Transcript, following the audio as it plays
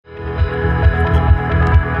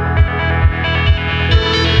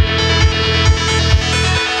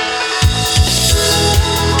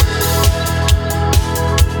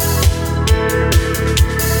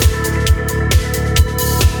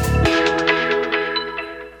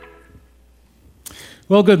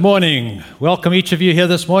Well, good morning. Welcome each of you here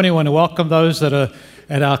this morning. I want to welcome those that are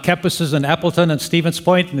at our campuses in Appleton and Stevens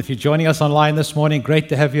Point. And if you're joining us online this morning, great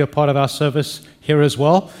to have you a part of our service here as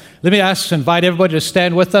well. Let me invite everybody to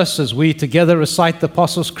stand with us as we together recite the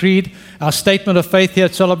Apostles' Creed, our statement of faith here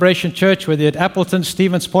at Celebration Church, whether you're at Appleton,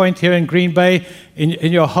 Stevens Point, here in Green Bay,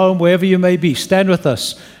 in your home, wherever you may be. Stand with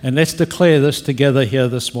us and let's declare this together here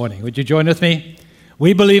this morning. Would you join with me?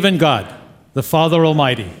 We believe in God, the Father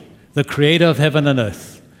Almighty, the creator of heaven and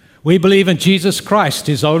earth. We believe in Jesus Christ,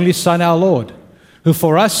 his only Son, our Lord, who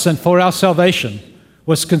for us and for our salvation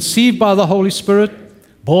was conceived by the Holy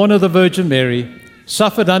Spirit, born of the Virgin Mary,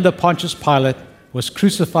 suffered under Pontius Pilate, was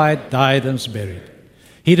crucified, died, and was buried.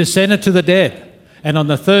 He descended to the dead, and on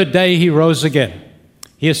the third day he rose again.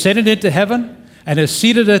 He ascended into heaven and is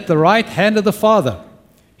seated at the right hand of the Father.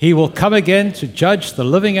 He will come again to judge the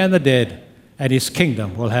living and the dead, and his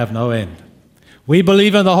kingdom will have no end. We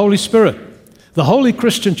believe in the Holy Spirit, the holy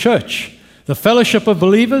Christian church, the fellowship of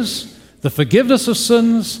believers, the forgiveness of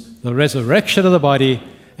sins, the resurrection of the body,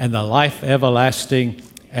 and the life everlasting.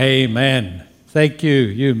 Amen. Thank you.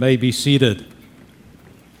 You may be seated.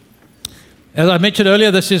 As I mentioned earlier,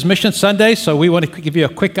 this is Mission Sunday, so we want to give you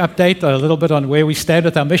a quick update, a little bit on where we stand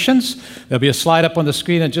with our missions. There'll be a slide up on the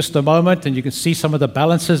screen in just a moment, and you can see some of the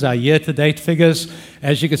balances, our year-to-date figures.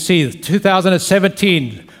 As you can see,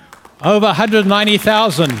 2017, over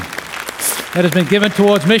 190,000 that has been given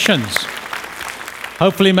towards missions.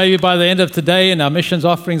 Hopefully, maybe by the end of today and our missions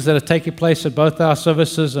offerings that are taking place at both our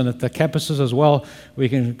services and at the campuses as well, we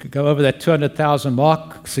can go over that 200,000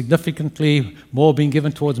 mark, significantly more being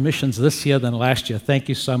given towards missions this year than last year. Thank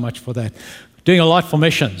you so much for that. Doing a lot for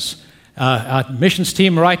missions. Our missions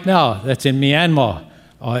team right now, that's in Myanmar,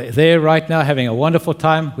 are there right now having a wonderful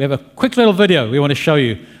time. We have a quick little video we want to show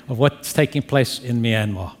you of what's taking place in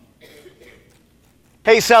Myanmar.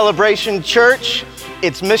 Hey Celebration Church,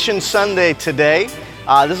 it's Mission Sunday today.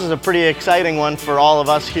 This is a pretty exciting one for all of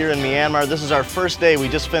us here in Myanmar. This is our first day. We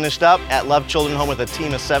just finished up at Love Children Home with a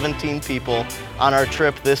team of 17 people on our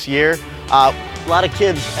trip this year. A lot of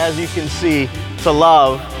kids, as you can see, to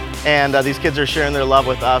love, and these kids are sharing their love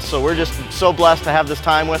with us. So we're just so blessed to have this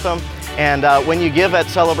time with them. And when you give at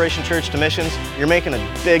Celebration Church to missions, you're making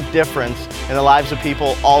a big difference in the lives of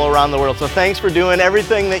people all around the world. So thanks for doing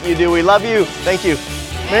everything that you do. We love you. Thank you.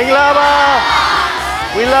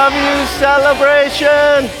 Minglaba! We love you,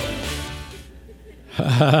 Celebration!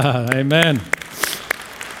 Amen.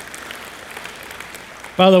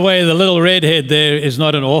 By the way, the little redhead there is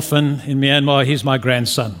not an orphan in Myanmar. He's my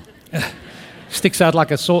grandson. Sticks out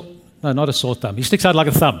like a sore, no, not a sore thumb. He sticks out like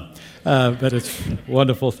a thumb, but it's a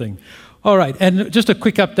wonderful thing. All right, and just a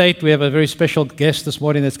quick update. We have a very special guest this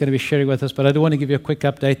morning that's going to be sharing with us, but I do want to give you a quick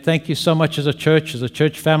update. Thank you so much as a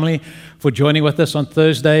church family, for joining with us on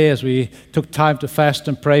Thursday as we took time to fast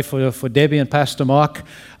and pray for Debbie and Pastor Mark.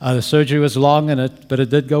 The surgery was long, but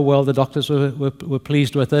it did go well. The doctors were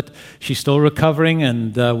pleased with it. She's still recovering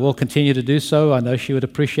and will continue to do so. I know she would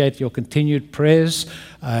appreciate your continued prayers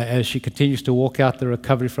as she continues to walk out the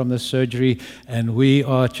recovery from this surgery. And we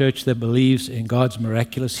are a church that believes in God's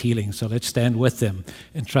miraculous healing. So let's stand with them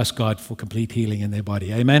and trust God for complete healing in their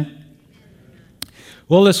body. Amen.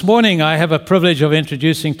 Well, this morning I have a privilege of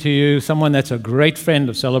introducing to you someone that's a great friend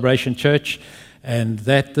of Celebration Church, and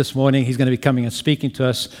that this morning he's going to be coming and speaking to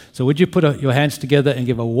us. So would you put your hands together and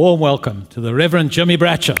give a warm welcome to the Reverend Jimmy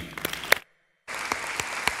Bratcher.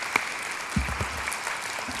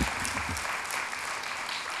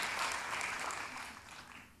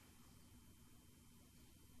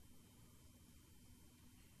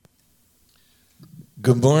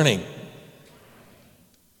 Good morning.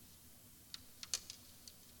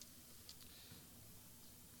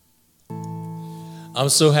 I'm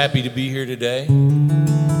so happy to be here today.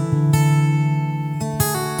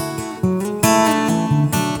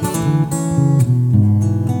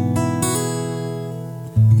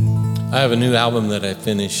 I have a new album that I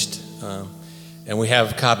finished, and we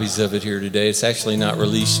have copies of it here today. It's actually not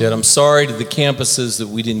released yet. I'm sorry to the campuses that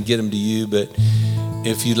we didn't get them to you, but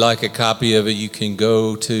if you'd like a copy of it, you can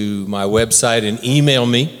go to my website and email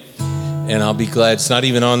me, and I'll be glad. It's not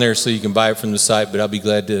even on there, so you can buy it from the site, but I'll be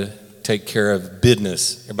glad to take care of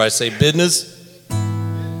business. Everybody say business?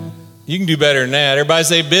 You can do better than that. Everybody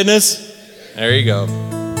say business? There you go.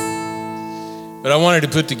 But I wanted to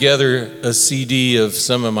put together a CD of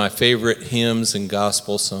some of my favorite hymns and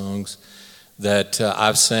gospel songs that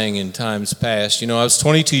I've sang in times past. You know, I was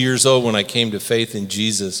 22 years old when I came to faith in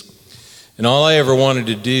Jesus. And all I ever wanted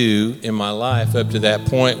to do in my life up to that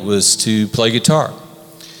point was to play guitar.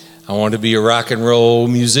 I wanted to be a rock and roll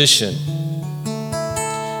musician.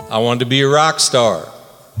 I wanted to be a rock star.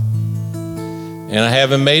 And I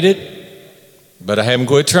haven't made it, but I haven't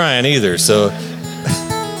quit trying either. So,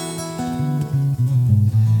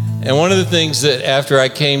 and one of the things that after I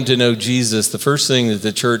came to know Jesus, the first thing that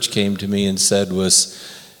the church came to me and said was,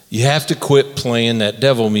 you have to quit playing that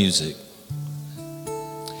devil music.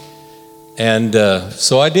 And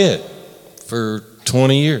so I did for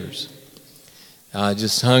 20 years. I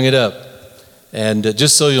just hung it up. And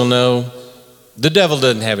just so you'll know, the devil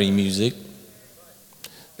doesn't have any music.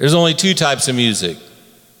 There's only two types of music,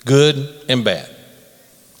 good and bad.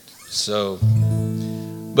 So,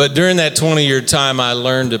 but during that 20-year time, I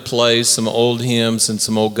learned to play some old hymns and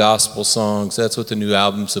some old gospel songs. That's what the new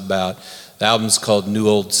album's about. The album's called New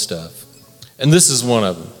Old Stuff. And this is one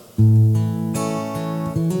of them.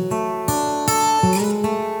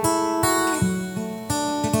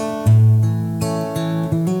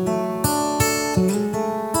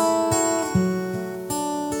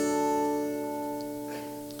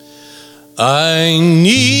 I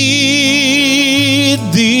need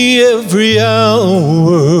thee every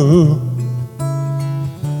hour,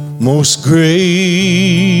 most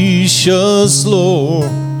gracious Lord.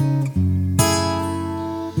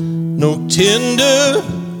 No tender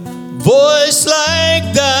voice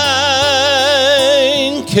like thine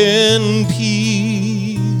can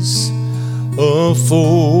peace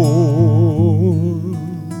afford.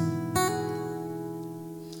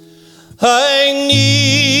 I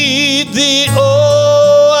need thee,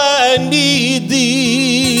 oh, I need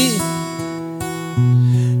thee.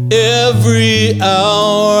 Every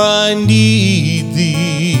hour I need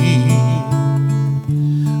thee.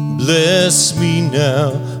 Bless me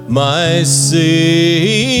now, my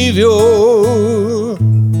Savior.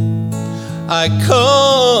 I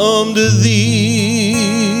come to thee.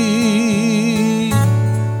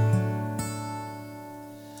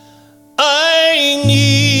 I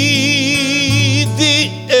need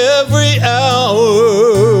thee every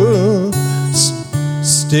hour.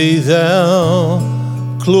 Stay thou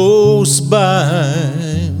close by.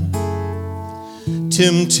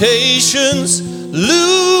 Temptations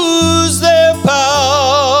lose their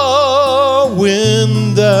power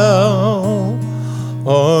when thou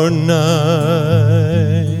art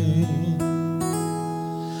nigh.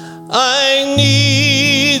 I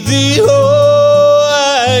need thee, oh,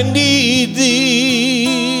 I need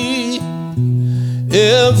thee.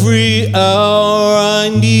 Every hour I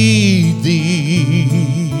need thee.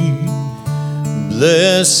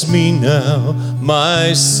 Bless me now,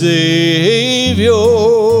 my Savior.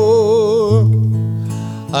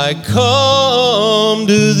 I come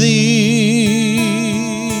to thee.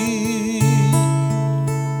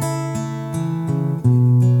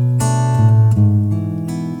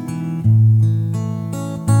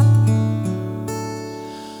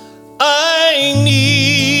 I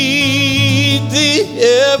need thee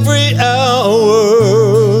every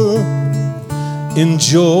hour, in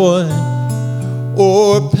joy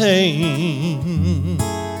or pain.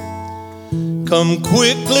 Come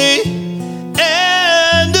quickly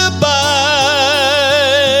and abide,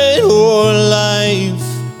 or life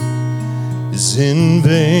is in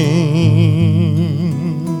vain.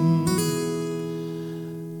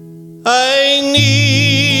 I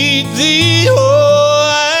need thee, oh,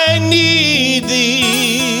 I need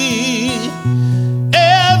thee.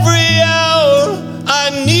 Every hour I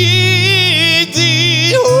need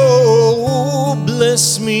thee, oh,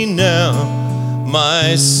 bless me now,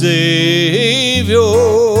 my Savior.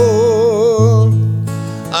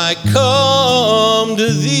 I come to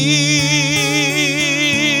thee,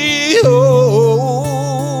 oh,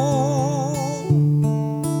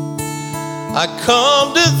 I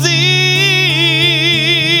come to thee.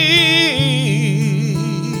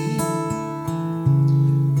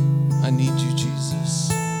 I need you, Jesus.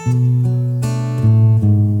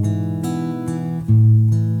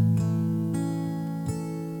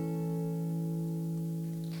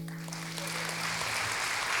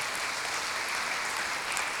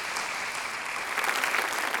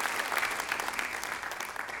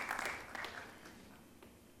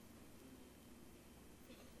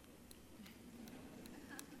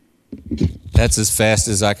 That's as fast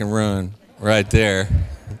as I can run right there.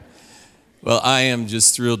 Well, I am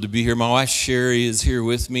just thrilled to be here. My wife, Sherry, is here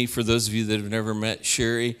with me. For those of you that have never met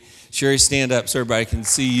Sherry, Sherry, stand up so everybody can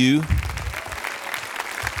see you.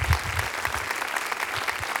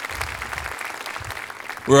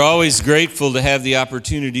 We're always grateful to have the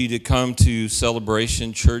opportunity to come to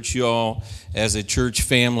Celebration Church. You all, as a church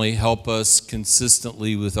family, help us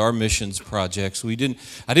consistently with our missions projects. I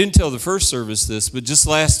didn't tell the first service this, but just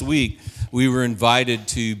last week we were invited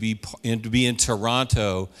to be in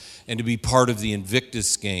Toronto and to be part of the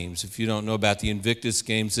Invictus Games. If you don't know about the Invictus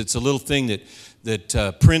Games, it's a little thing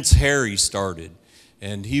that Prince Harry started,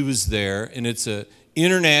 and he was there, and it's an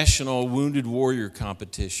international wounded warrior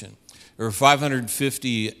competition. There were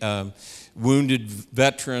 550 wounded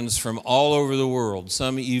veterans from all over the world.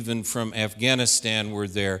 Some even from Afghanistan were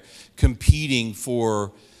there competing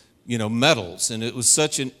for, medals. And it was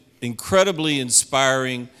such an incredibly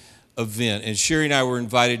inspiring event. And Sherry and I were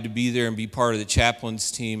invited to be there and be part of the chaplains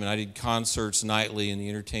team. And I did concerts nightly in the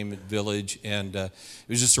entertainment village. And it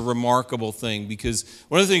was just a remarkable thing, because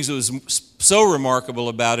one of the things that was so remarkable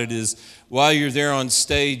about it is while you're there on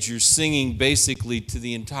stage, you're singing basically to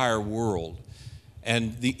the entire world.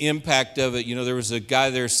 And the impact of it, there was a guy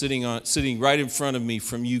there sitting right in front of me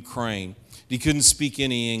from Ukraine. He couldn't speak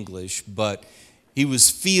any English, but he was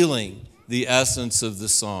feeling the essence of the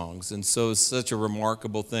songs. And so it's such a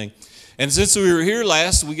remarkable thing. And since we were here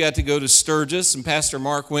last, we got to go to Sturgis, and Pastor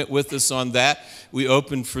Mark went with us on that. We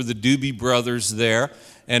opened for the Doobie Brothers there,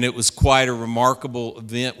 and it was quite a remarkable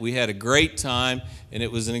event. We had a great time, and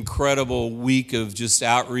it was an incredible week of just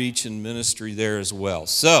outreach and ministry there as well.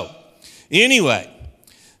 So, anyway,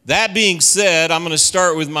 that being said, I'm going to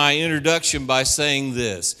start with my introduction by saying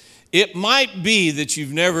this. It might be that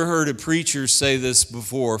you've never heard a preacher say this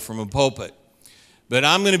before from a pulpit, but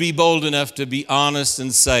I'm going to be bold enough to be honest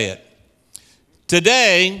and say it.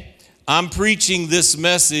 Today, I'm preaching this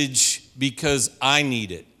message because I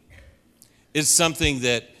need it. It's something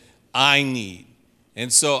that I need.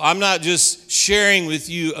 And so I'm not just sharing with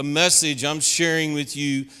you a message, I'm sharing with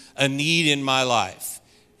you a need in my life.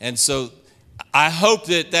 And so I hope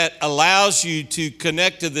that allows you to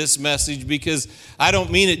connect to this message, because I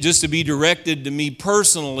don't mean it just to be directed to me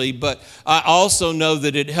personally, but I also know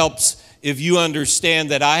that it helps if you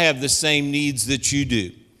understand that I have the same needs that you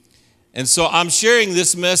do. And so I'm sharing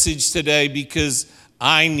this message today because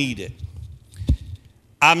I need it.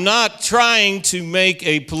 I'm not trying to make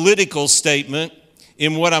a political statement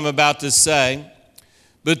in what I'm about to say,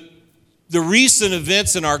 but the recent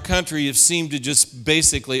events in our country have seemed to just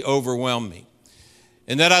basically overwhelm me.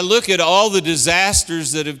 And that I look at all the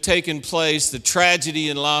disasters that have taken place, the tragedy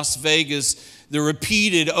in Las Vegas, the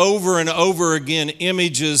repeated over and over again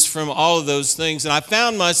images from all of those things, and I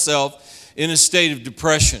found myself in a state of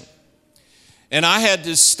depression. And I had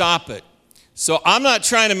to stop it. So I'm not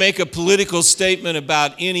trying to make a political statement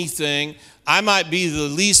about anything. I might be the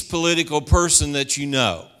least political person that you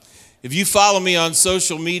know. If you follow me on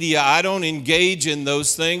social media, I don't engage in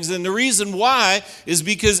those things. And the reason why is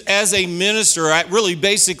because as a minister, really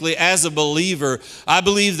basically as a believer, I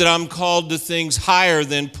believe that I'm called to things higher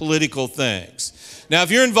than political things. Now, if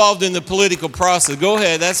you're involved in the political process, go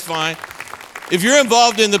ahead, that's fine. If you're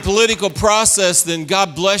involved in the political process, then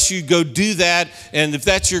God bless you, go do that. And if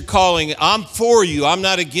that's your calling, I'm for you. I'm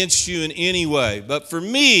not against you in any way. But for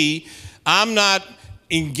me, I'm not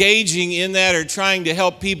engaging in that or trying to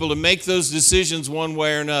help people to make those decisions one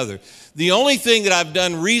way or another. The only thing that I've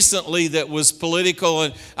done recently that was political,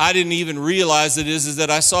 and I didn't even realize it, is that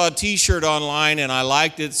I saw a t-shirt online and I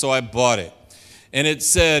liked it, so I bought it. And it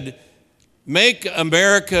said, "Make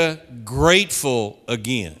America Grateful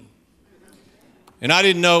Again." And I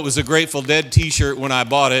didn't know it was a Grateful Dead t-shirt when I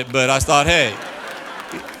bought it, but I thought, hey,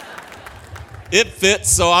 it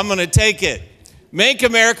fits, so I'm going to take it. Make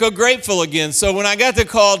America Grateful Again. So when I got the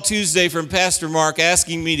call Tuesday from Pastor Mark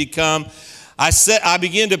asking me to come, I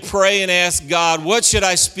began to pray and ask God, what should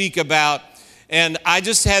I speak about? And I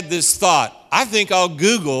just had this thought. I think I'll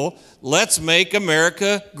Google, "Let's Make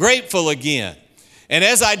America Grateful Again." And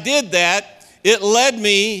as I did that, it led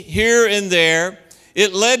me here and there.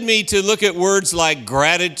 It led me to look at words like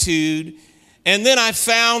gratitude. And then I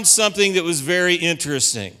found something that was very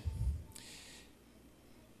interesting.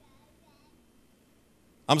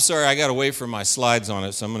 I'm sorry, I got away from my slides on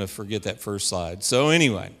it, so I'm going to forget that first slide. So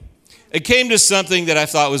anyway, it came to something that I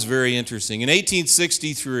thought was very interesting. In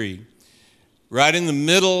 1863, right in the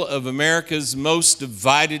middle of America's most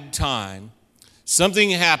divided time,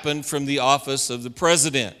 something happened from the office of the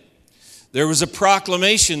president. There was a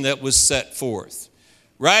proclamation that was set forth,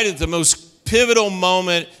 right at the most pivotal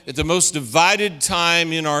moment, at the most divided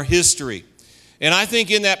time in our history. And I think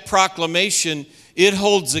in that proclamation, it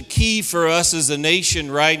holds a key for us as a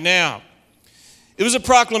nation right now. It was a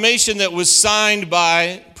proclamation that was signed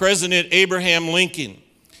by President Abraham Lincoln.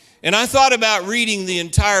 And I thought about reading the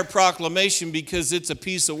entire proclamation because it's a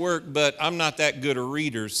piece of work, but I'm not that good a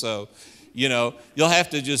reader, so, you'll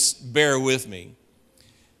have to just bear with me.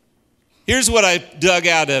 Here's what I dug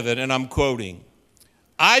out of it, and I'm quoting.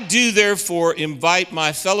 I do therefore invite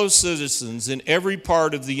my fellow citizens in every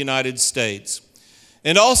part of the United States,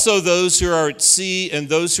 and also those who are at sea and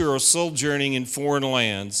those who are sojourning in foreign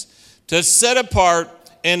lands, to set apart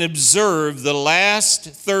and observe the last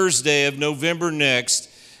Thursday of November next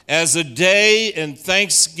as a day of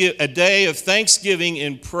thanksgiving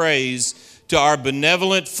and praise to our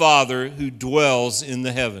benevolent Father who dwells in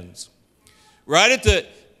the heavens. Right at the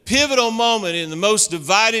pivotal moment in the most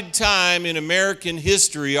divided time in American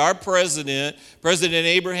history, our President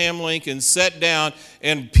Abraham Lincoln, sat down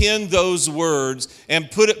and penned those words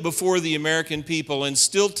and put it before the American people. And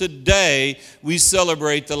still today, we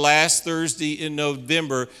celebrate the last Thursday in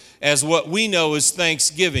November as what we know as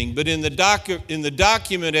Thanksgiving. But in the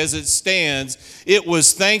document as it stands, it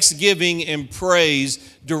was thanksgiving and praise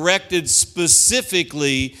directed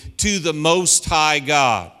specifically to the Most High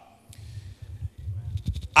God.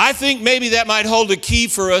 I think maybe that might hold a key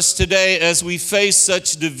for us today as we face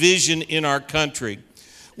such division in our country.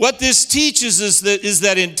 What this teaches us is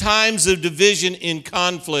that in times of division and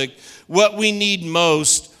conflict, what we need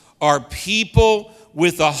most are people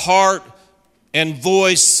with a heart and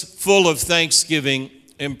voice full of thanksgiving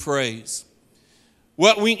and praise.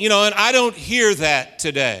 And I don't hear that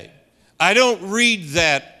today. I don't read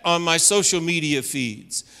that on my social media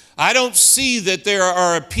feeds. I don't see that there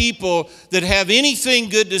are people that have anything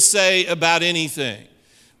good to say about anything.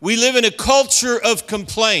 We live in a culture of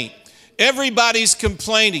complaint. Everybody's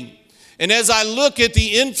complaining. And as I look at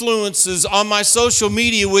the influences on my social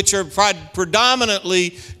media, which are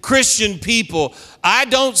predominantly Christian people, I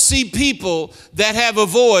don't see people that have a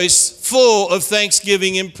voice full of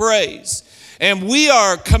thanksgiving and praise. And we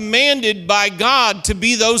are commanded by God to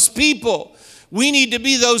be those people. We need to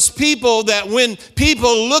be those people that when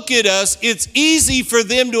people look at us, it's easy for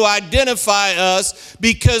them to identify us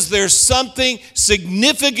because there's something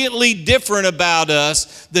significantly different about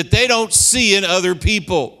us that they don't see in other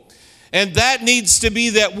people. And that needs to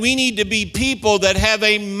be that we need to be people that have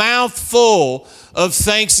a mouthful of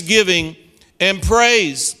thanksgiving and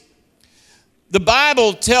praise. The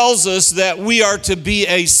Bible tells us that we are to be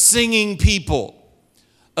a singing people,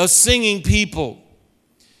 a singing people.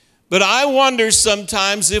 But I wonder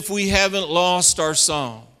sometimes if we haven't lost our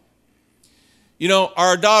song.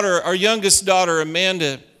 Our youngest daughter,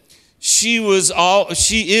 Amanda, she is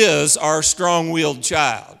our strong-willed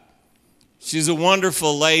child. She's a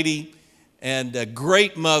wonderful lady and a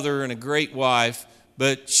great mother and a great wife,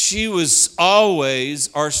 but she was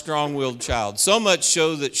always our strong-willed child. So much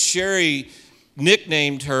so that Sherry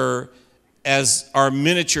nicknamed her as our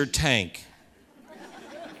miniature tank.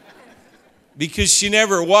 Because she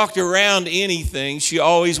never walked around anything. She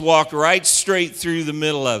always walked right straight through the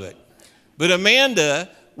middle of it. But Amanda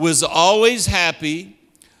was always happy,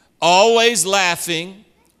 always laughing,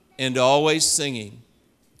 and always singing.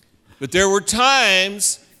 But there were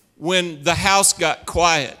times when the house got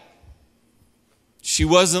quiet. She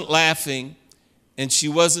wasn't laughing, and she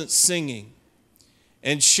wasn't singing.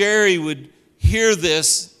 And Sherry would hear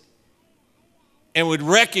this and would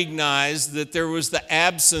recognize that there was the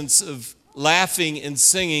absence of laughing and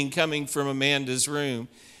singing coming from Amanda's room.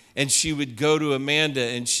 And she would go to Amanda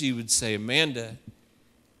and she would say, Amanda,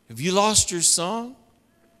 have you lost your song?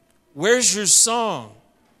 Where's your song?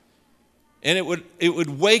 And it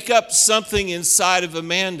would wake up something inside of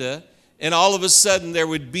Amanda, and all of a sudden there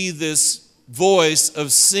would be this voice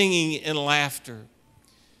of singing and laughter.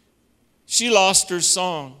 She lost her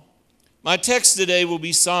song. My text today will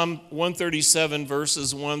be Psalm 137,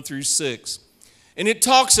 verses 1 through 6. And it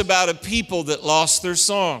talks about a people that lost their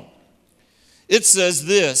song. It says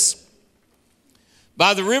this: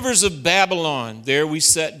 by the rivers of Babylon, there we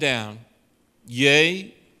sat down.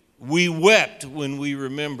 Yea, we wept when we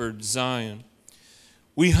remembered Zion.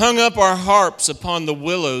 We hung up our harps upon the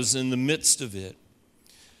willows in the midst of it.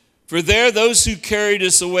 For there those who carried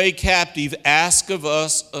us away captive asked of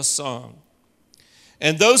us a song.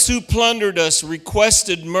 And those who plundered us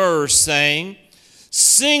requested myrrh, saying,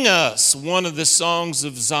 sing us one of the songs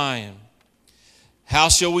of Zion. How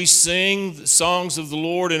shall we sing the songs of the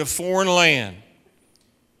Lord in a foreign land?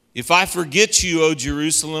 If I forget you, O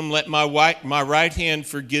Jerusalem, let my right hand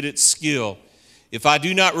forget its skill. If I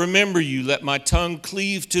do not remember you, let my tongue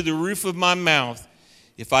cleave to the roof of my mouth.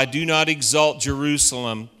 If I do not exalt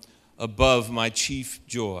Jerusalem above my chief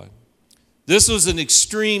joy. This was an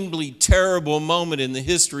extremely terrible moment in the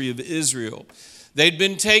history of Israel. They'd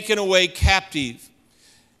been taken away captive.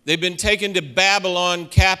 They'd been taken to Babylon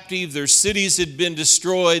captive. Their cities had been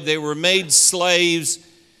destroyed. They were made slaves.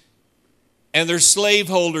 And their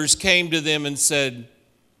slaveholders came to them and said,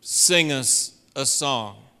 sing us a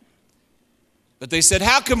song. But they said,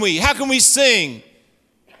 how can we sing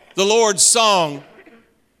the Lord's song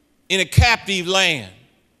in a captive land?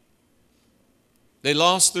 They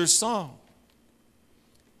lost their song.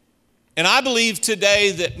 And I believe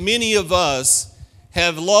today that many of us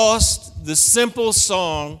have lost the simple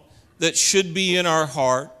song that should be in our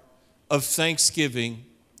heart of thanksgiving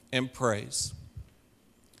and praise.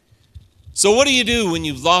 So what do you do when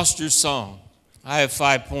you've lost your song? I have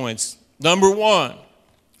 5 points. Number one,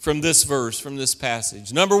 from this verse, from this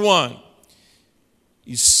passage. Number one,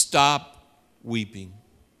 you stop weeping.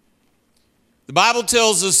 The Bible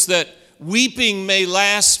tells us that weeping may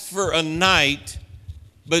last for a night,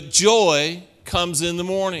 but joy comes in the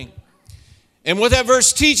morning. And what that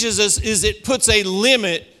verse teaches us is it puts a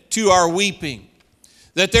limit to our weeping,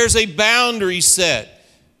 that there's a boundary set.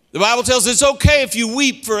 The Bible tells us it's okay if you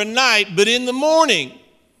weep for a night, but in the morning,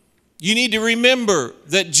 you need to remember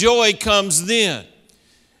that joy comes then.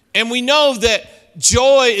 And we know that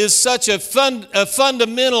joy is such a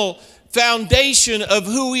fundamental foundation of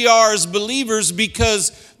who we are as believers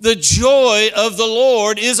because the joy of the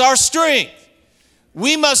Lord is our strength.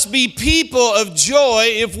 We must be people of joy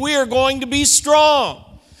if we are going to be strong.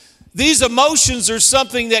 These emotions are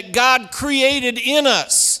something that God created in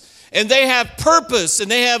us, and they have purpose and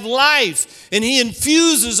they have life, and He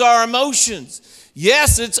infuses our emotions.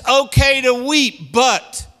 Yes, it's okay to weep,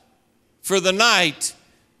 but for the night.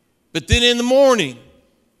 But then in the morning,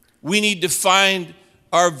 we need to find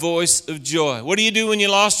our voice of joy. What do you do when you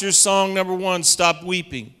lost your song? Number one, stop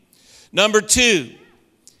weeping. Number two,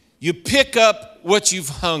 you pick up what you've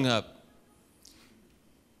hung up.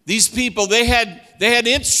 These people, they had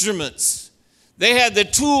instruments. They had the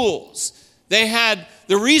tools. They had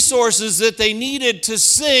the resources that they needed to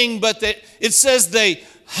sing, but it says they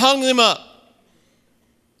hung them up.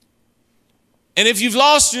 And if you've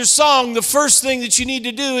lost your song, the first thing that you need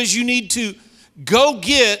to do is you need to go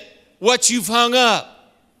get what you've hung up.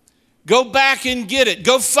 Go back and get it.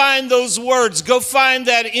 Go find those words. Go find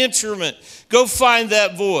that instrument. Go find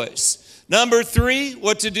that voice. Number three,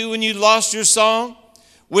 what to do when you lost your song?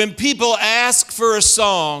 When people ask for a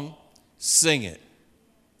song, sing it.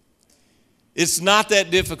 It's not that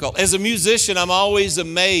difficult. As a musician, I'm always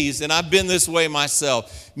amazed, and I've been this way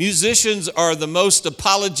myself. Musicians are the most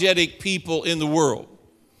apologetic people in the world.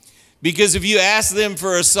 Because if you ask them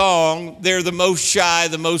for a song, they're the most shy,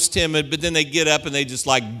 the most timid, but then they get up and they just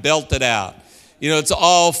like belt it out. You know, it's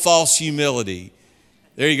all false humility.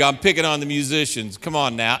 There you go. I'm picking on the musicians. Come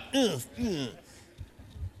on now.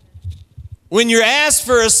 When you're asked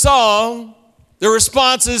for a song, the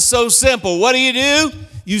response is so simple. What do?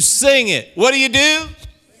 You sing it. What do you do?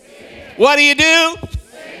 What do you do?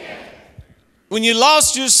 When you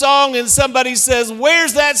lost your song and somebody says,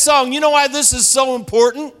 where's that song? You know why this is so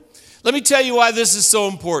important? Let me tell you why this is so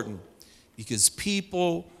important. Because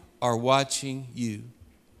people are watching you.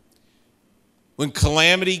 When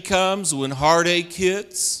calamity comes, when heartache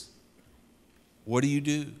hits, what do?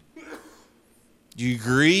 Do you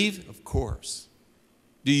grieve? Of course.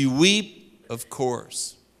 Do you weep? Of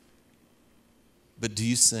course. But do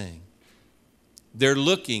you sing? They're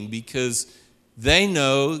looking because they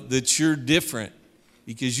know that you're different,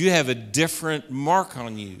 because you have a different mark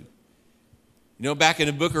on you. You know, back in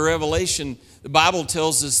the book of Revelation, the Bible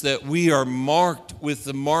tells us that we are marked with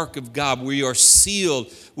the mark of God. We are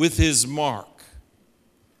sealed with His mark.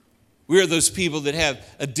 We are those people that have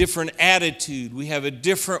a different attitude. We have a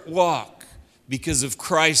different walk because of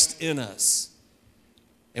Christ in us.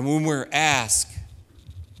 And when we're asked,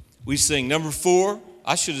 we sing. Number four,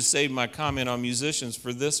 I should have saved my comment on musicians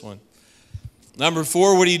for this one. Number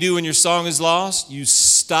four, what do you do when your song is lost? You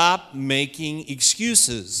stop making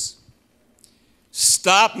excuses.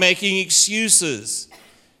 Stop making excuses.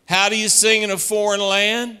 How do you sing in a foreign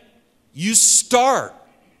land? You start.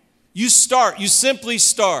 You start. You simply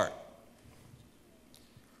start.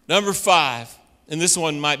 Number five, and this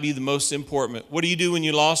one might be the most important. What do you do when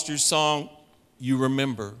you lost your song? You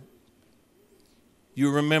remember.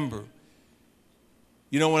 You remember.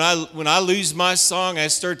 You know, when I lose my song, I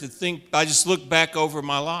start to think, I just look back over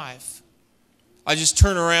my life. I just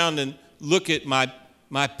turn around and look at my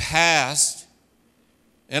past,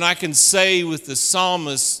 and I can say with the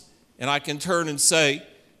psalmist, and I can turn and say,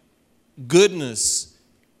 goodness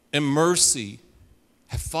and mercy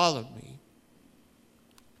have followed me.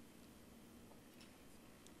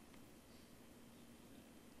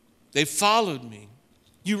 They followed me.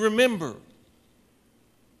 You remember.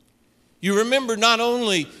 You remember not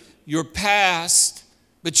only your past,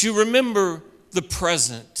 but you remember the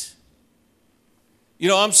present. You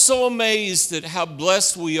know, I'm so amazed at how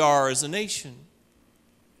blessed we are as a nation.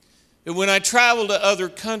 And when I travel to other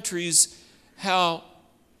countries, how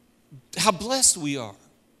blessed we are.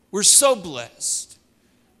 We're so blessed.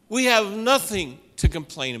 We have nothing to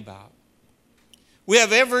complain about. We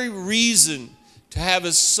have every reason to have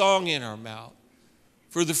a song in our mouth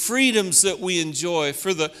for the freedoms that we enjoy,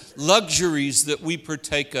 for the luxuries that we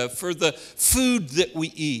partake of, for the food that we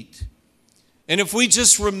eat. And if we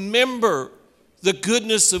just remember the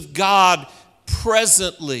goodness of God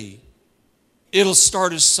presently, it'll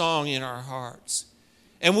start a song in our hearts.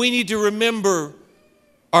 And we need to remember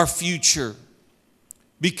our future,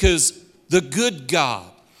 because the good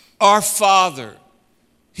God, our Father,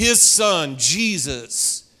 His Son,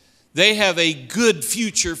 Jesus, they have a good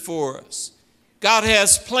future for us. God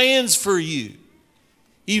has plans for you.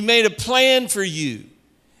 He made a plan for you,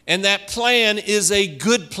 and that plan is a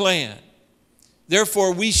good plan.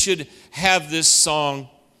 Therefore, we should have this song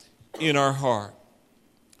in our heart.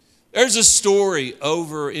 There's a story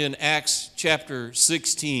over in Acts chapter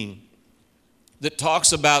 16 that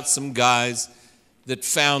talks about some guys that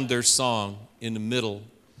found their song in the middle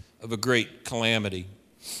of a great calamity.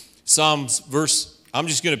 I'm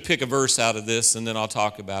just going to pick a verse out of this and then I'll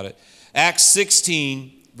talk about it. Acts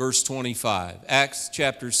 16, verse 25. Acts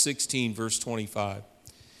chapter 16, verse 25.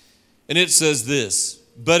 And it says this: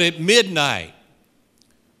 "But at midnight,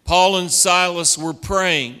 Paul and Silas were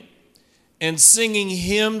praying and singing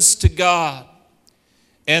hymns to God,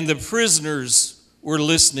 and the prisoners were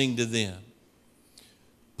listening to them."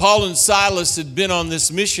 Paul and Silas had been on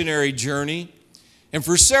this missionary journey, and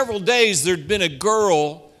for several days there'd been a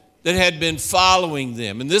girl that had been following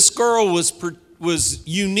them. And this girl was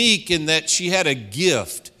unique in that she had a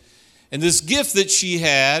gift. And this gift that she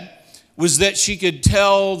had was that she could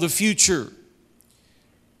tell the future.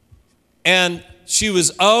 And she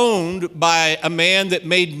was owned by a man that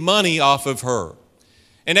made money off of her.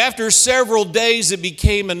 And after several days, it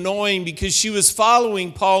became annoying because she was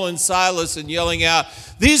following Paul and Silas and yelling out,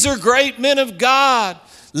 "These are great men of God.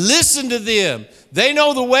 Listen to them. They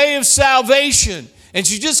know the way of salvation." And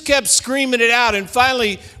she just kept screaming it out. And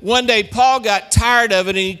finally, one day, Paul got tired of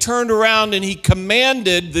it, and he turned around and he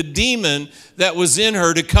commanded the demon that was in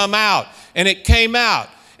her to come out. And it came out.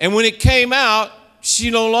 And when it came out, she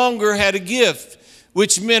no longer had a gift,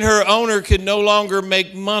 which meant her owner could no longer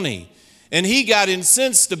make money. And he got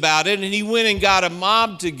incensed about it, and he went and got a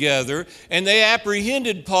mob together, and they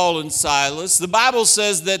apprehended Paul and Silas. The Bible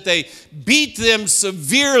says that they beat them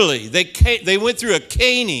severely. They went through a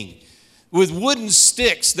caning with wooden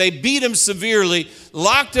sticks. They beat them severely,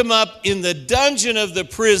 locked them up in the dungeon of the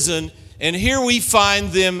prison, and here we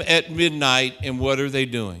find them at midnight, and what are they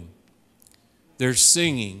doing? They're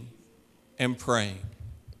singing and praying.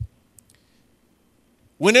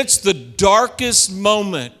 When it's the darkest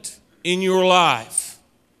moment in your life,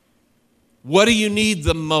 what do you need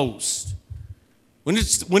the most? When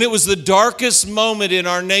it was the darkest moment in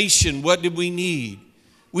our nation, what did we need?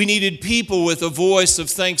 We needed people with a voice of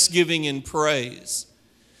thanksgiving and praise.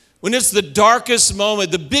 When it's the darkest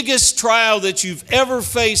moment, the biggest trial that you've ever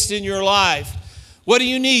faced in your life, what do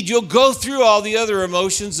you need? You'll go through all the other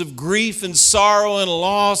emotions of grief and sorrow and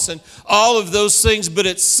loss and all of those things, but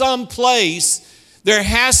at some place, there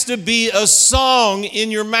has to be a song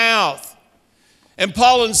in your mouth. And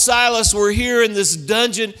Paul and Silas were here in this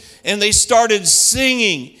dungeon, and they started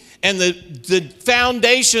singing, and the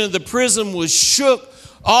foundation of the prison was shook.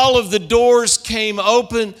 All of the doors came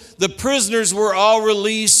open. The prisoners were all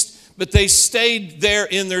released, but they stayed there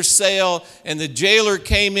in their cell, and the jailer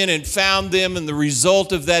came in and found them, and the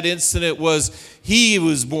result of that incident was he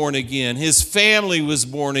was born again. His family was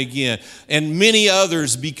born again, and many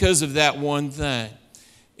others because of that one thing.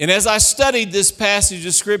 And as I studied this passage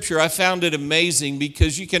of Scripture, I found it amazing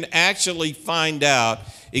because you can actually find out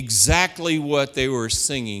exactly what they were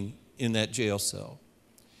singing in that jail cell,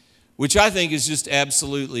 which I think is just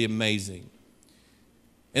absolutely amazing.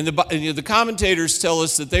 And the commentators tell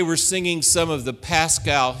us that they were singing some of the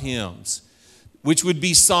Paschal hymns, which would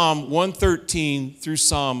be Psalm 113 through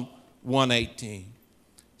Psalm 118.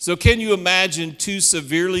 So can you imagine two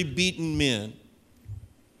severely beaten men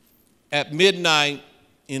at midnight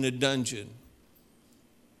in a dungeon,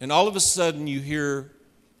 and all of a sudden you hear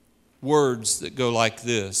words that go like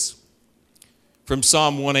this from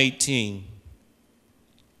Psalm 118.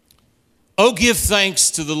 "Oh, give thanks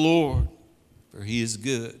to the Lord, for he is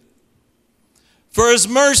good, for his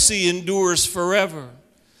mercy endures forever.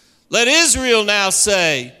 Let Israel now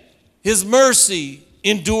say, his mercy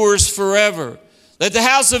endures forever. Let the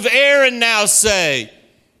house of Aaron now say,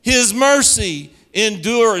 his mercy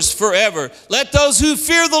endures forever. Let those who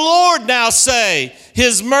fear the Lord now say,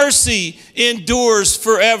 his mercy endures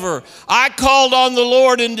forever. I called on the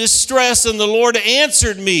Lord in distress, and the Lord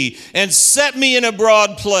answered me and set me in a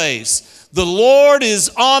broad place. The Lord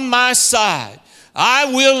is on my side.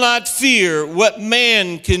 I will not fear what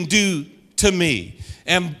man can do to me.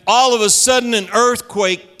 And all of a sudden an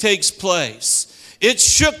earthquake takes place. It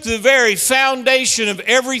shook the very foundation of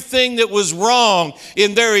everything that was wrong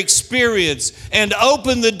in their experience and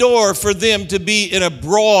opened the door for them to be in a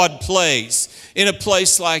broad place, in a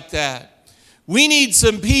place like that. We need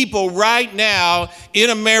some people right now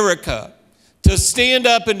in America to stand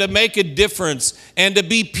up and to make a difference and to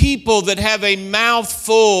be people that have a mouth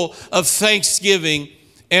full of thanksgiving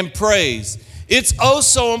and praise. It's oh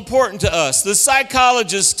so important to us. The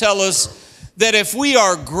psychologists tell us that if we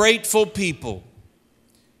are grateful people,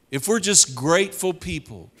 if we're just grateful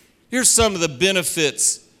people, here's some of the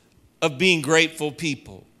benefits of being grateful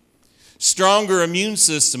people. Stronger immune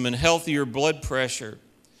system and healthier blood pressure.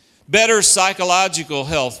 Better psychological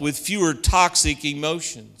health with fewer toxic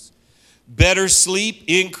emotions. Better sleep,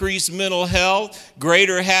 increased mental health,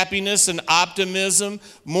 greater happiness and optimism,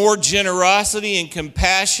 more generosity and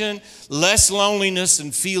compassion, less loneliness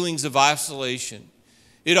and feelings of isolation.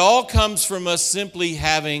 It all comes from us simply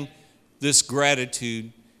having this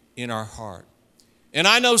gratitude in our heart. And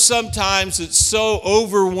I know sometimes it's so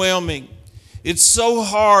overwhelming. It's so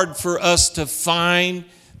hard for us to find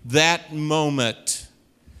that moment,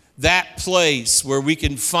 that place where we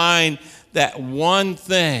can find that one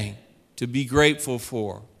thing to be grateful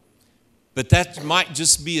for. But that might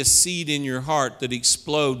just be a seed in your heart that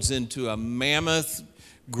explodes into a mammoth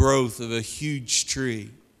growth of a huge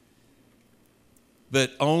tree.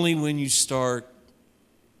 But only when you start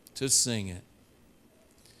to sing it.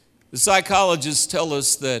 The psychologists tell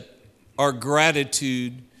us that our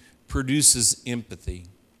gratitude produces empathy,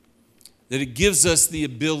 that it gives us the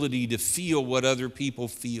ability to feel what other people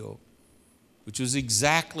feel, which was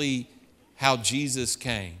exactly how Jesus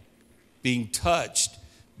came, being touched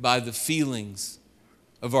by the feelings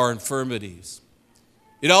of our infirmities.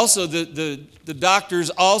 It also, the doctors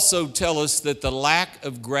also tell us that the lack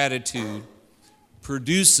of gratitude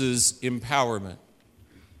produces entitlement.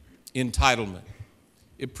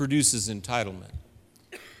 It produces entitlement.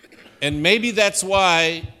 And maybe that's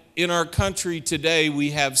why in our country today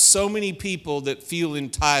we have so many people that feel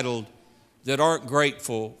entitled that aren't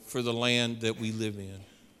grateful for the land that we live in.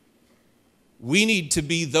 We need to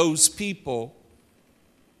be those people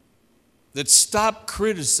that stop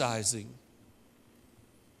criticizing,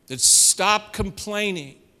 that stop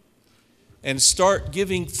complaining, and start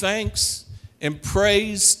giving thanks and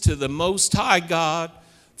praise to the Most High God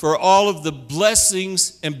for all of the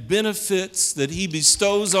blessings and benefits that He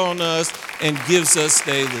bestows on us and gives us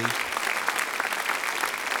daily.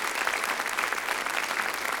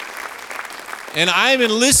 And I'm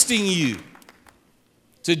enlisting you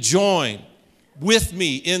to join with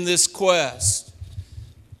me in this quest,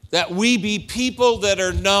 that we be people that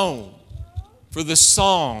are known for the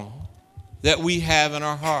song that we have in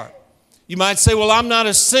our heart. You might say, well, I'm not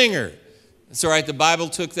a singer. That's all right, the Bible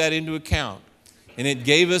took that into account. And it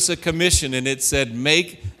gave us a commission, and it said,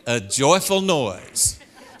 make a joyful noise.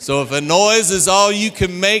 So if a noise is all you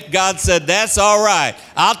can make, God said, that's all right.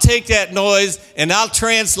 I'll take that noise and I'll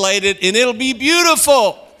translate it, and it'll be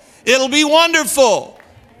beautiful. It'll be wonderful.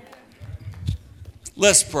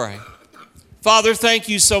 Let's pray. Father, thank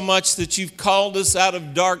you so much that you've called us out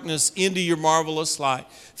of darkness into your marvelous light.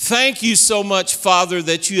 Thank you so much, Father,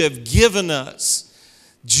 that you have given us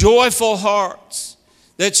joyful hearts,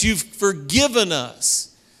 that you've forgiven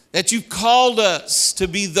us, that you've called us to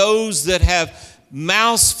be those that have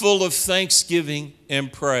mouths full of thanksgiving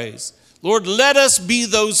and praise. Lord, let us be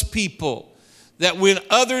those people that when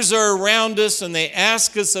others are around us and they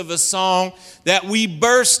ask us of a song, that we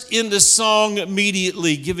burst into song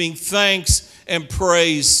immediately, giving thanks and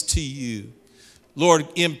praise to you. Lord,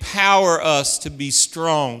 empower us to be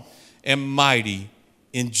strong and mighty.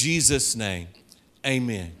 In Jesus' name,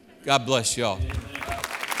 amen. God bless y'all.